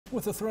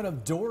With the threat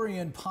of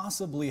Dorian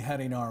possibly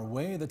heading our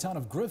way, the town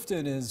of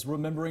Grifton is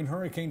remembering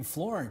Hurricane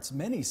Florence.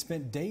 Many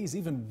spent days,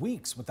 even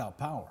weeks, without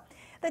power.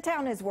 The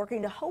town is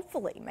working to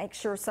hopefully make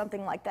sure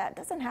something like that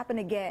doesn't happen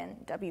again.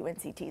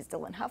 WNCT's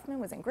Dylan Huffman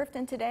was in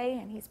Grifton today,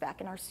 and he's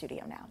back in our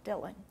studio now.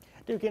 Dylan.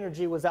 Duke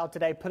Energy was out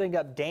today putting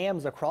up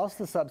dams across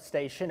the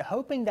substation,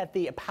 hoping that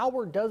the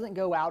power doesn't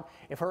go out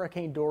if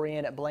Hurricane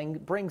Dorian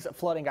brings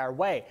flooding our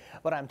way.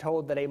 But I'm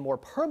told that a more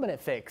permanent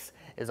fix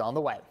is on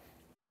the way.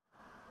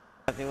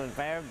 It was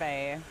very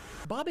bad.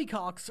 Bobby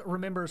Cox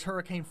remembers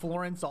Hurricane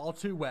Florence all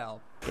too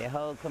well. The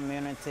whole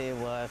community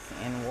was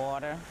in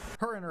water.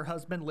 Her and her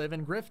husband live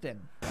in Grifton.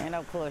 And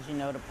of course, you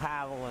know, the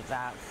power was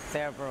out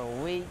several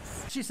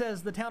weeks. She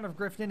says the town of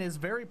Grifton is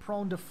very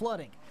prone to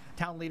flooding.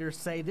 Town leaders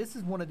say this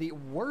is one of the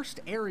worst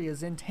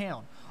areas in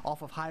town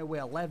off of Highway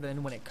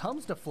 11 when it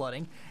comes to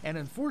flooding, and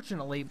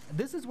unfortunately,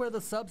 this is where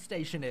the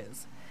substation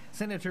is.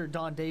 Senator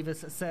Don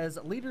Davis says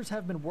leaders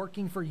have been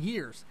working for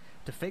years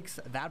to fix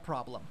that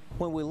problem.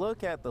 When we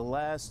look at the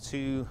last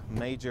two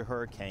major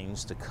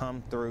hurricanes to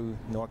come through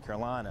North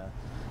Carolina,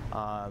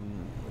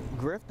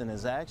 Grifton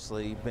has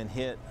actually been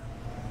hit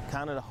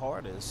kind of the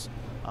hardest,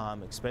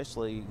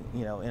 especially,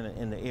 you know,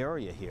 in the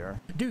area here.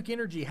 Duke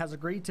Energy has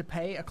agreed to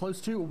pay close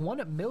to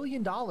 $1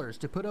 million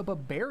to put up a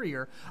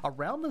barrier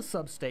around the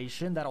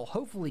substation that'll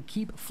hopefully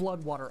keep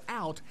floodwater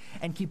out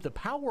and keep the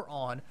power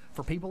on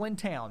for people in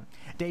town.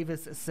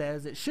 Davis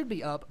says it should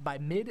be up by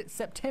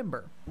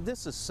mid-September.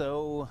 This is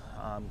so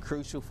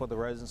crucial for the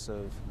residents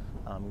of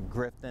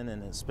Grifton,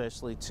 and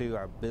especially to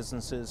our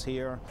businesses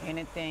here.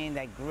 Anything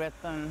that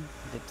Grifton,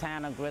 the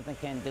town of Grifton,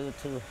 can do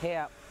to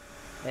help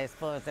as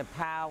far as the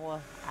power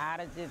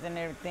outages and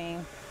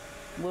everything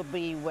will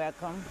be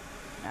welcome.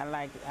 I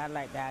like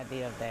the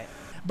idea of that.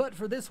 But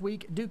for this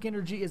week, Duke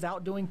Energy is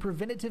out doing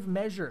preventative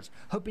measures,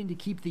 hoping to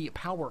keep the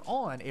power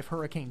on if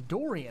Hurricane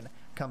Dorian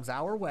comes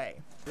our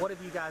way. What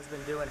have you guys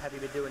been doing? Have you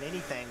been doing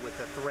anything with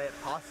the threat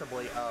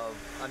possibly of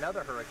another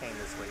hurricane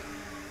this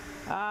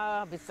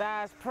week?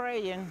 Besides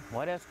praying,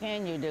 what else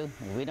can you do?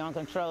 We don't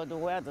control the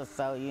weather,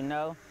 so you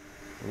know,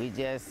 we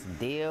just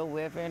deal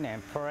with it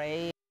and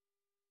pray.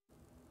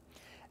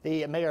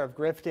 The mayor of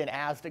Grifton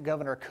asked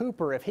Governor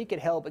Cooper if he could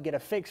help get a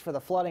fix for the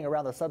flooding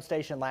around the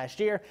substation last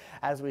year.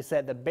 As we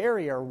said, the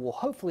barrier will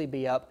hopefully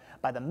be up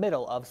by the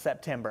middle of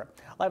September.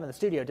 Live in the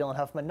studio, Dylan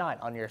Huffman, 9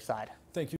 on your side. Thank you.